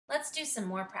Let's do some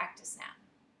more practice now.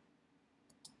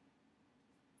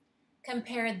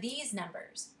 Compare these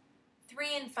numbers,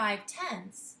 3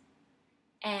 5/10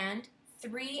 and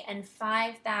 3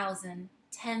 5,000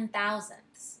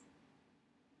 10,000ths.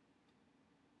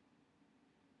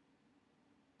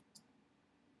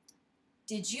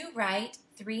 Did you write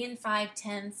 3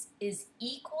 5/10 is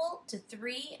equal to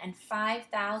 3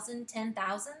 5,000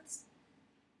 10,000ths?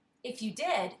 If you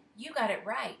did, you got it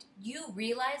right. You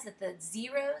realize that the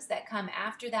zeros that come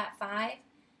after that 5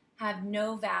 have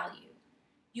no value.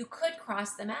 You could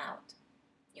cross them out.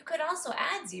 You could also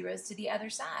add zeros to the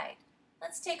other side.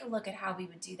 Let's take a look at how we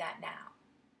would do that now.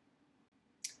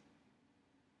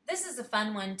 This is a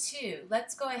fun one too.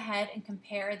 Let's go ahead and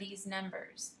compare these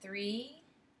numbers. 3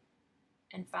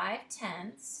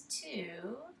 5/10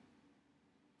 to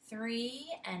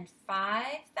 3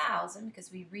 5,000, because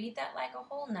we read that like a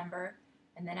whole number,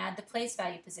 and then add the place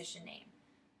value position name.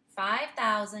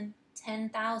 5,000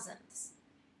 10,000ths.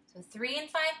 So 3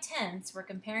 5/10, we're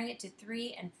comparing it to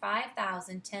 3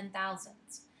 5,000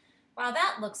 10,000ths. Wow,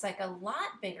 that looks like a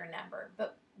lot bigger number,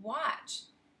 but watch.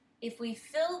 If we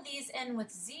fill these in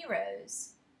with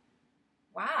zeros,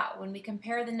 wow, when we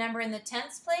compare the number in the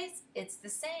tenths place, it's the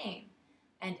same.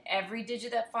 And every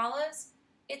digit that follows,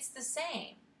 it's the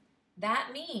same.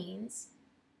 That means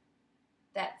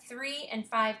that 3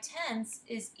 5/10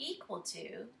 is equal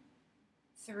to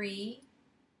 3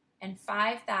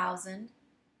 5,000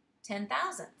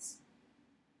 10,000ths.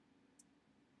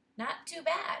 Not too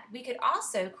bad. We could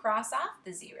also cross off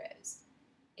the zeros.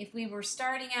 If we were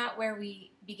starting out where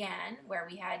we began, where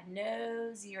we had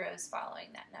no zeros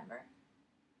following that number,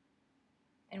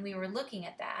 and we were looking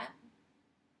at that,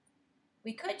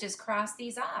 we could just cross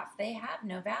these off. They have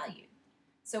no value.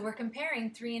 So we're comparing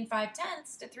 3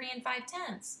 5/10 to 3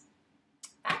 5/10.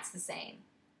 That's the same.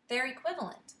 They're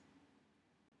equivalent.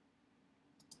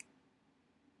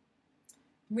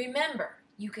 Remember,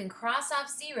 you can cross off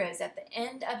zeros at the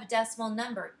end of a decimal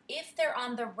number if they're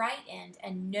on the right end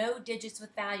and no digits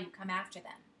with value come after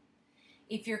them.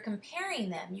 If you're comparing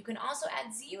them, you can also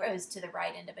add zeros to the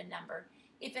right end of a number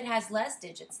if it has less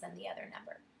digits than the other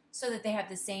number, so that they have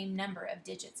the same number of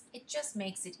digits. It just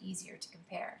makes it easier to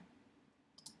compare.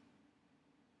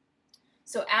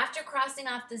 So after crossing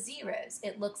off the zeros,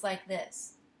 it looks like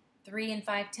this. 3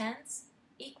 5/10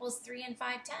 equals 3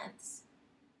 5/10.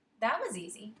 That was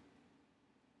easy.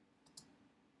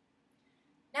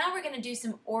 Now we're going to do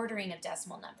some ordering of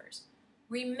decimal numbers.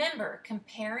 Remember,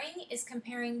 comparing is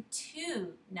comparing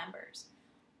two numbers.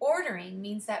 Ordering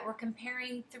means that we're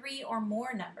comparing 3 or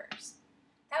more numbers.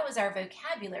 That was our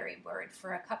vocabulary word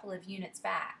for a couple of units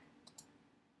back.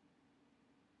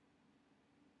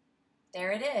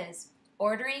 There it is.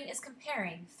 Ordering is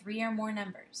comparing 3 or more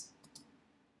numbers.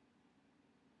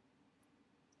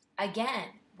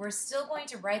 Again, we're still going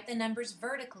to write the numbers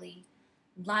vertically,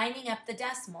 lining up the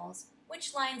decimals,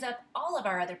 which lines up all of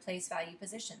our other place value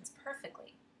positions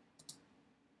perfectly.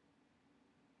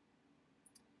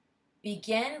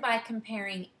 Begin by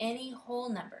comparing any whole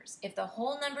numbers. If the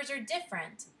whole numbers are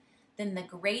different, then the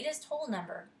greatest whole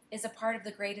number is a part of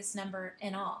the greatest number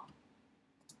in all.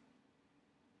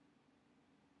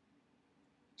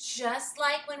 Just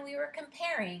like when we were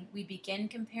comparing, we begin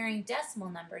comparing decimal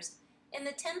numbers in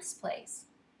the tenths place.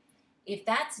 If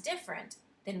that's different,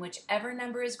 then whichever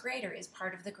number is greater is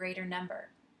part of the greater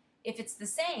number. If it's the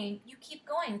same, you keep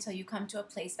going until you come to a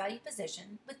place value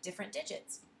position with different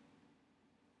digits.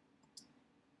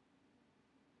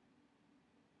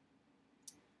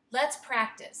 Let's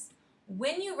practice.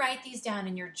 When you write these down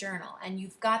in your journal and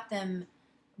you've got them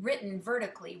written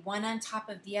vertically, one on top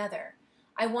of the other,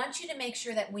 I want you to make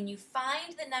sure that when you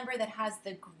find the number that has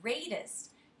the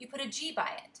greatest, you put a G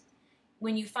by it.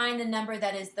 When you find the number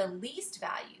that is the least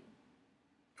value,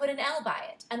 put an L by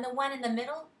it. And the one in the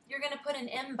middle, you're going to put an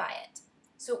M by it.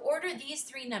 So order these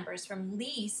three numbers from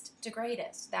least to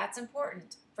greatest. That's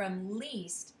important. From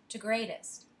least to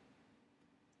greatest.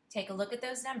 Take a look at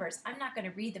those numbers. I'm not going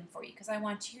to read them for you because I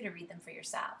want you to read them for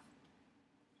yourself.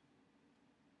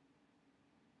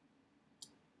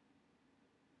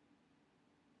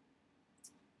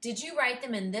 Did you write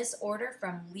them in this order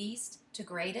from least to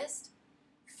greatest?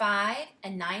 5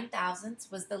 9,000ths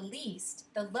was the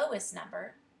least, the lowest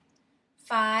number.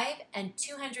 5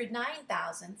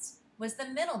 209,000ths was the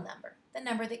middle number, the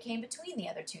number that came between the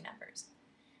other two numbers.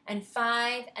 And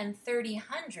 5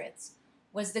 30/100ths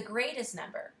was the greatest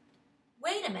number.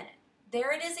 Wait a minute,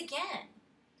 there it is again.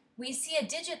 We see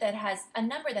a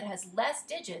number that has less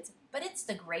digits, but it's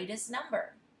the greatest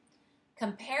number.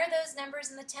 Compare those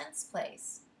numbers in the tenths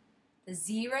place. The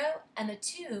 0 and the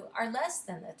 2 are less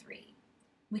than the 3.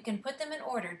 we can put them in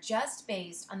order just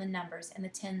based on the numbers in the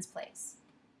tens place,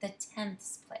 the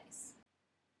tenths place.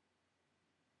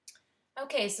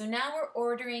 Okay, so now we're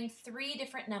ordering 3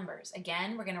 different numbers.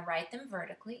 Again, we're going to write them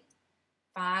vertically.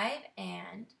 5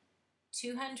 and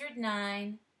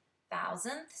 209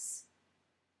 thousandths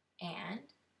and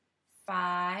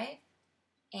 5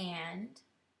 and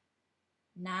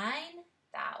 9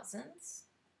 thousandths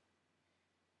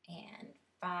and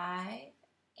 5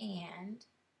 and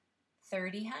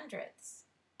 30 hundredths.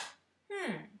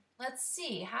 Let's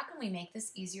see, how can we make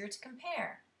this easier to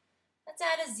compare? Let's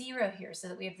add a 0 here so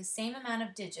that we have the same amount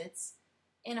of digits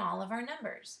in all of our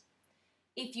numbers.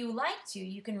 If you like to,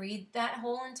 you can read that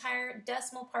whole entire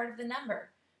decimal part of the number.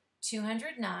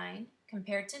 209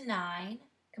 compared to 9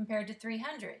 compared to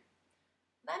 300.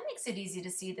 That makes it easy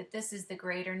to see that this is the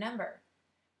greater number.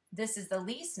 This is the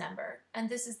least number, and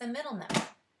this is the middle number.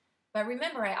 But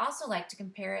remember, I also like to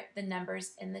compare the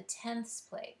numbers in the tenths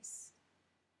place.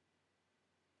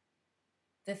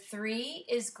 The 3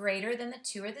 is greater than the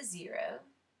 2 or the 0,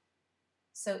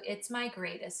 so it's my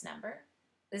greatest number.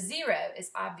 The 0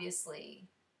 is obviously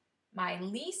my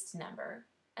least number,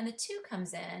 and the 2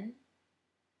 comes in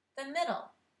the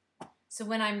middle. So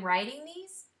when I'm writing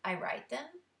these, I write them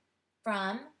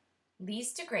from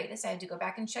least to greatest. I had to go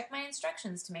back and check my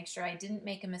instructions to make sure I didn't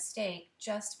make a mistake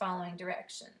just following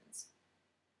directions.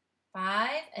 5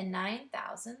 and 9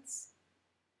 thousandths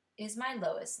is my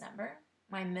lowest number.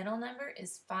 My middle number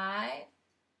is 5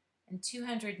 and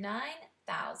 209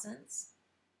 thousandths.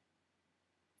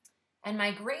 And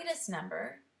my greatest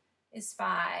number is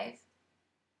 5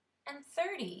 and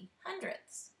 30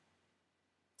 hundredths.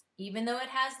 Even though it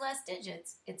has less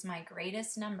digits, it's my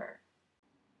greatest number.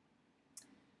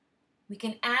 We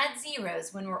can add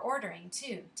zeros when we're ordering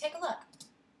too. Take a look.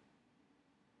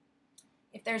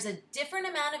 If there's a different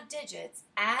amount of digits,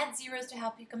 add zeros to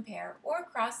help you compare or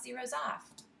cross zeros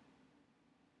off.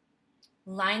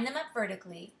 Line them up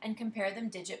vertically and compare them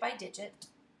digit by digit.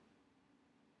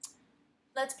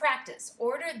 Let's practice.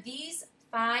 Order these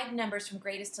 5 numbers from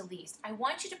greatest to least. I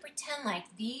want you to pretend like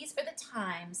these are the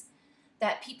times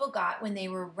that people got when they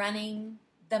were running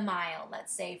the mile,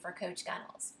 let's say, for Coach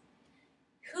Gunnels.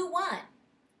 Who won?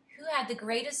 Who had the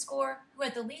greatest score? Who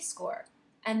had the least score?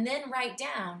 And then write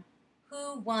down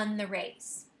who won the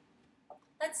race.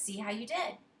 Let's see how you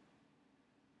did.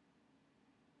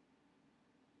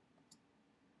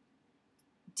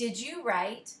 Did you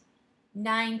write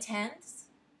 9 tenths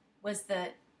was the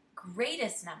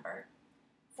greatest number?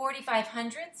 45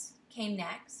 hundredths came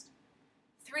next.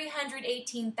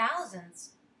 318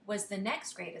 thousandths was the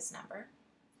next greatest number.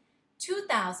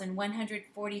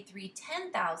 2,143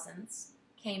 ten thousandths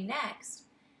came next.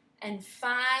 And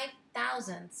 5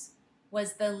 thousandths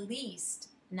was the least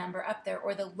number up there,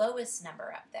 or the lowest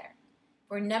number up there. If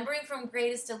we're numbering from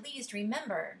greatest to least,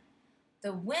 remember,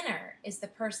 the winner is the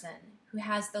person who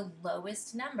has the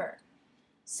lowest number.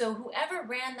 So whoever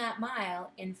ran that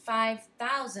mile in 5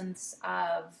 thousandths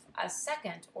of a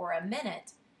second or a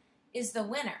minute is the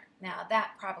winner. Now,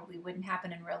 that probably wouldn't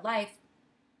happen in real life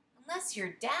unless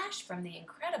you're Dash from The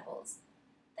Incredibles.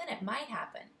 Then it might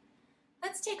happen.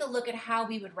 Let's take a look at how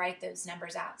we would write those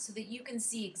numbers out so that you can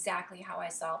see exactly how I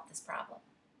solved this problem.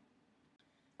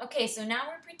 Okay, so now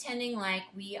we're pretending like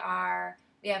we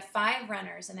have 5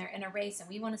 runners and they're in a race, and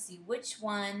we want to see which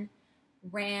one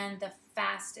ran the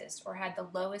fastest or had the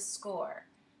lowest score.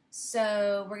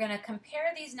 So we're going to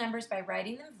compare these numbers by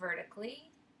writing them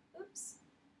vertically. Oops.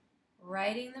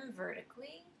 Writing them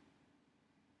vertically.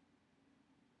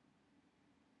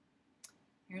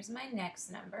 Here's my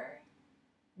next number.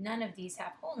 None of these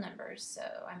have whole numbers, so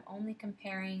I'm only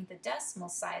comparing the decimal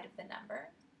side of the number.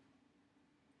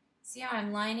 See how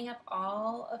I'm lining up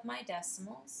all of my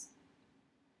decimals?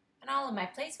 And all of my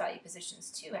place value positions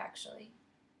too, actually.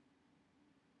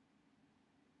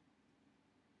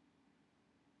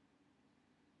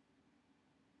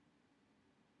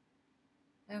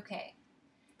 Okay.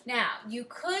 Now, you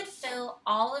could fill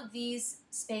all of these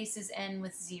spaces in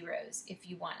with zeros if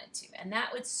you wanted to, and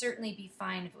that would certainly be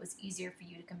fine if it was easier for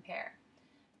you to compare.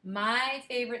 My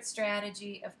favorite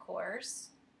strategy, of course,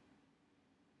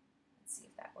 let's see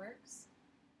if that works.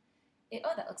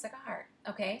 Oh, that looks like a heart.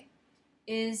 Okay.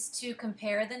 Is to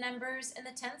compare the numbers in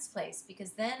the tenths place,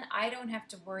 because then I don't have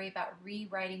to worry about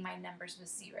rewriting my numbers with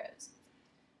zeros.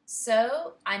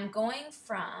 So I'm going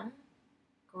from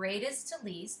greatest to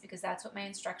least, because that's what my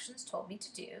instructions told me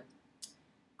to do.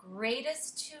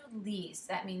 Greatest to least,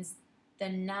 that means the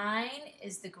 9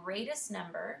 is the greatest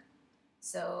number,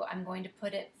 so I'm going to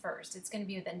put it first. It's going to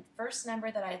be the first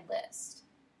number that I list.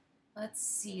 Let's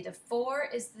see, the 4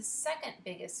 is the second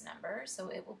biggest number, so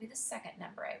it will be the second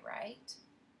number I write.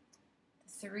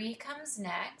 3 comes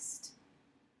next.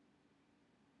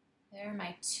 There,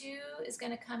 my 2 is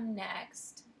going to come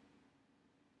next.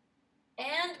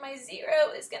 And my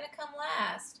 0 is going to come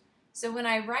last. So when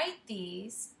I write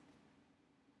these,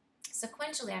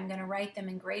 sequentially, I'm going to write them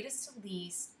in greatest to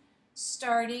least,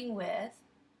 starting with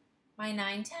my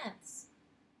 9/10.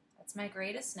 That's my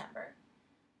greatest number.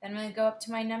 Then I'm going to go up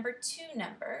to my number 2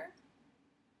 number,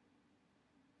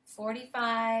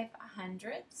 45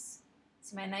 hundredths.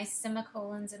 See my nice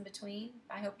semicolons in between?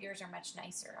 I hope yours are much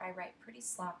nicer. I write pretty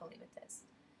sloppily with this.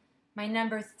 My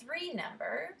number 3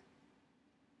 number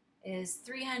is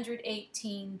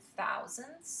 318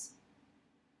 thousandths.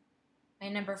 My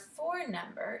number 4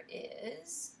 number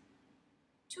is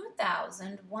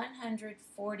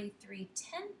 2,143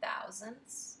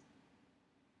 10,000ths.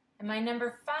 And my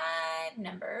number 5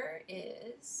 number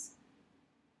is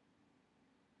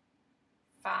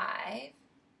 5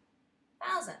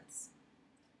 thousandths.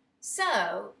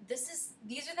 So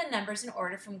these are the numbers in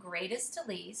order from greatest to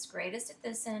least, greatest at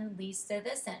this end, least at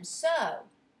this end. So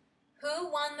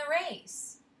who won the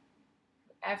race?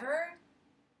 Whoever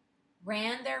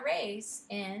ran their race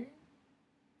in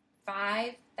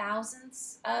 5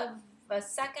 thousandths of a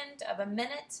second, of a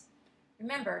minute.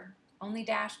 Remember, only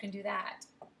Dash can do that.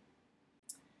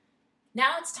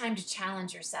 Now it's time to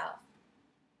challenge yourself.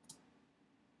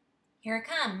 Here it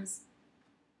comes.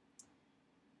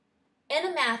 In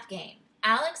a math game,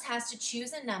 Alex has to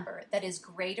choose a number that is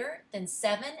greater than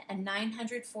 7 and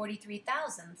 943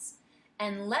 thousandths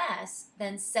and less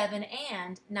than 7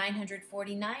 and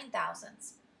 949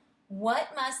 thousandths.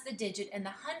 What must the digit in the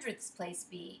hundredths place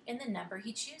be in the number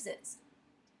he chooses?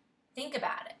 Think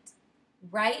about it.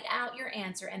 Write out your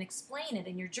answer and explain it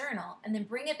in your journal, and then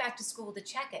bring it back to school to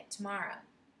check it tomorrow.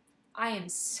 I am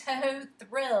so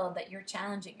thrilled that you're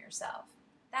challenging yourself.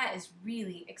 That is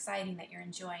really exciting that you're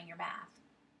enjoying your math.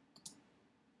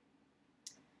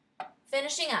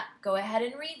 Finishing up, go ahead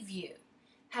and review.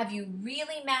 Have you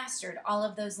really mastered all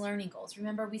of those learning goals?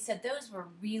 Remember, we said those were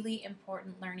really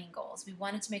important learning goals. We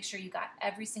wanted to make sure you got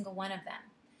every single one of them.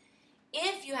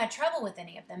 If you had trouble with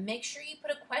any of them, make sure you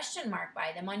put a question mark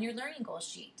by them on your learning goal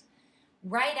sheet.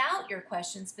 Write out your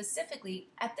questions specifically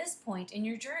at this point in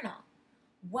your journal.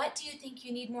 What do you think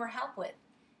you need more help with?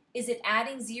 Is it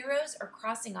adding zeros or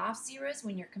crossing off zeros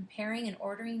when you're comparing and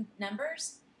ordering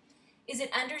numbers? Is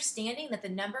it understanding that the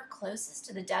number closest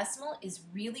to the decimal is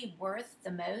really worth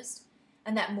the most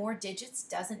and that more digits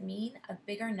doesn't mean a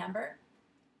bigger number?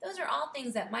 Those are all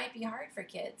things that might be hard for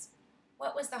kids.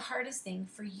 What was the hardest thing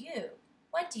for you?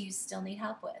 What do you still need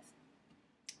help with?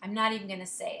 I'm not even going to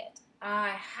say it. I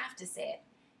have to say it.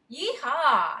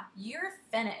 Yeehaw! You're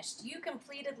finished. You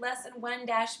completed lesson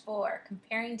 1-4,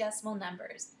 comparing decimal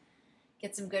numbers.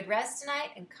 Get some good rest tonight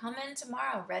and come in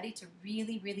tomorrow ready to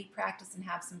really, really practice and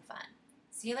have some fun.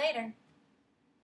 See you later.